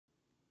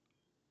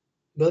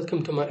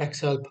Welcome to my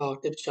Excel Power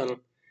Tips channel.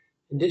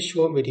 In this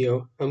short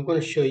video, I'm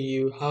going to show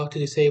you how to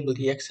disable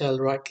the Excel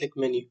right-click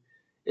menu.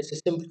 It's a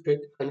simple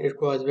trick and it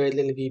requires very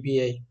little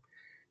VBA.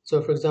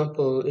 So for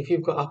example, if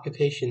you've got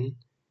application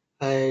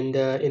and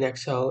in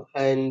Excel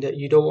and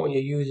you don't want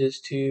your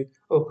users to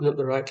open up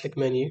the right-click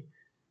menu,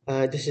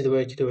 this is the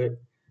way to do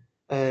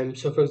it.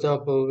 So for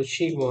example, with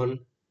sheet 1,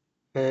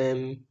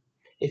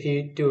 if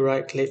you do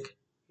right-click,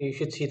 you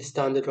should see the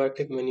standard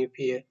right-click menu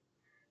appear.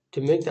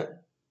 To make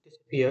that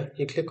disappear,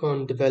 you click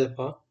on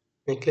Developer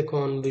and click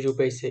on Visual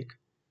Basic.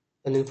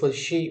 And then for the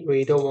sheet where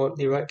you don't want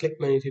the right click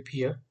menu to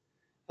appear,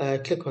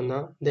 click on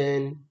that.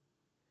 Then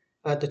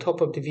at the top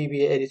of the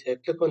VBA editor,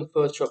 click on the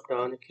first drop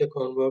down and click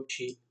on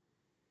Worksheet.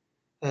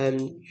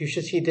 You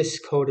should see this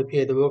code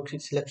appear, the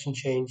worksheet selection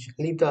change.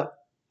 Leave that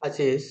as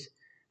is.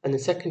 And the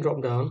second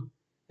drop down,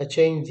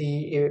 change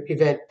the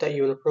event that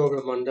you want to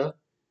program under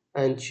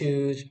and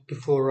choose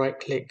before right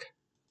click.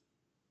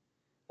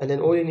 And then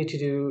all you need to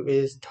do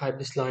is type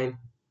this line,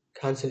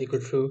 cancel equal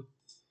true.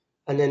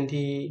 And then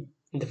the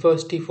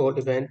first default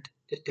event,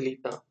 just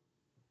delete that.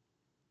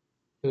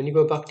 And when you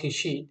go back to your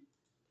sheet,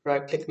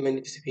 right click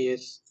menu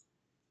disappears.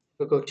 If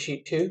we go to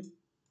sheet 2,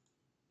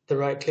 the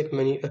right click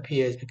menu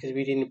appears because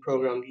we didn't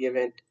program the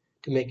event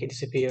to make it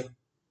disappear.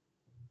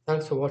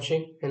 Thanks for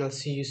watching and I'll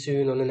see you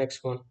soon on the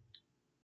next one.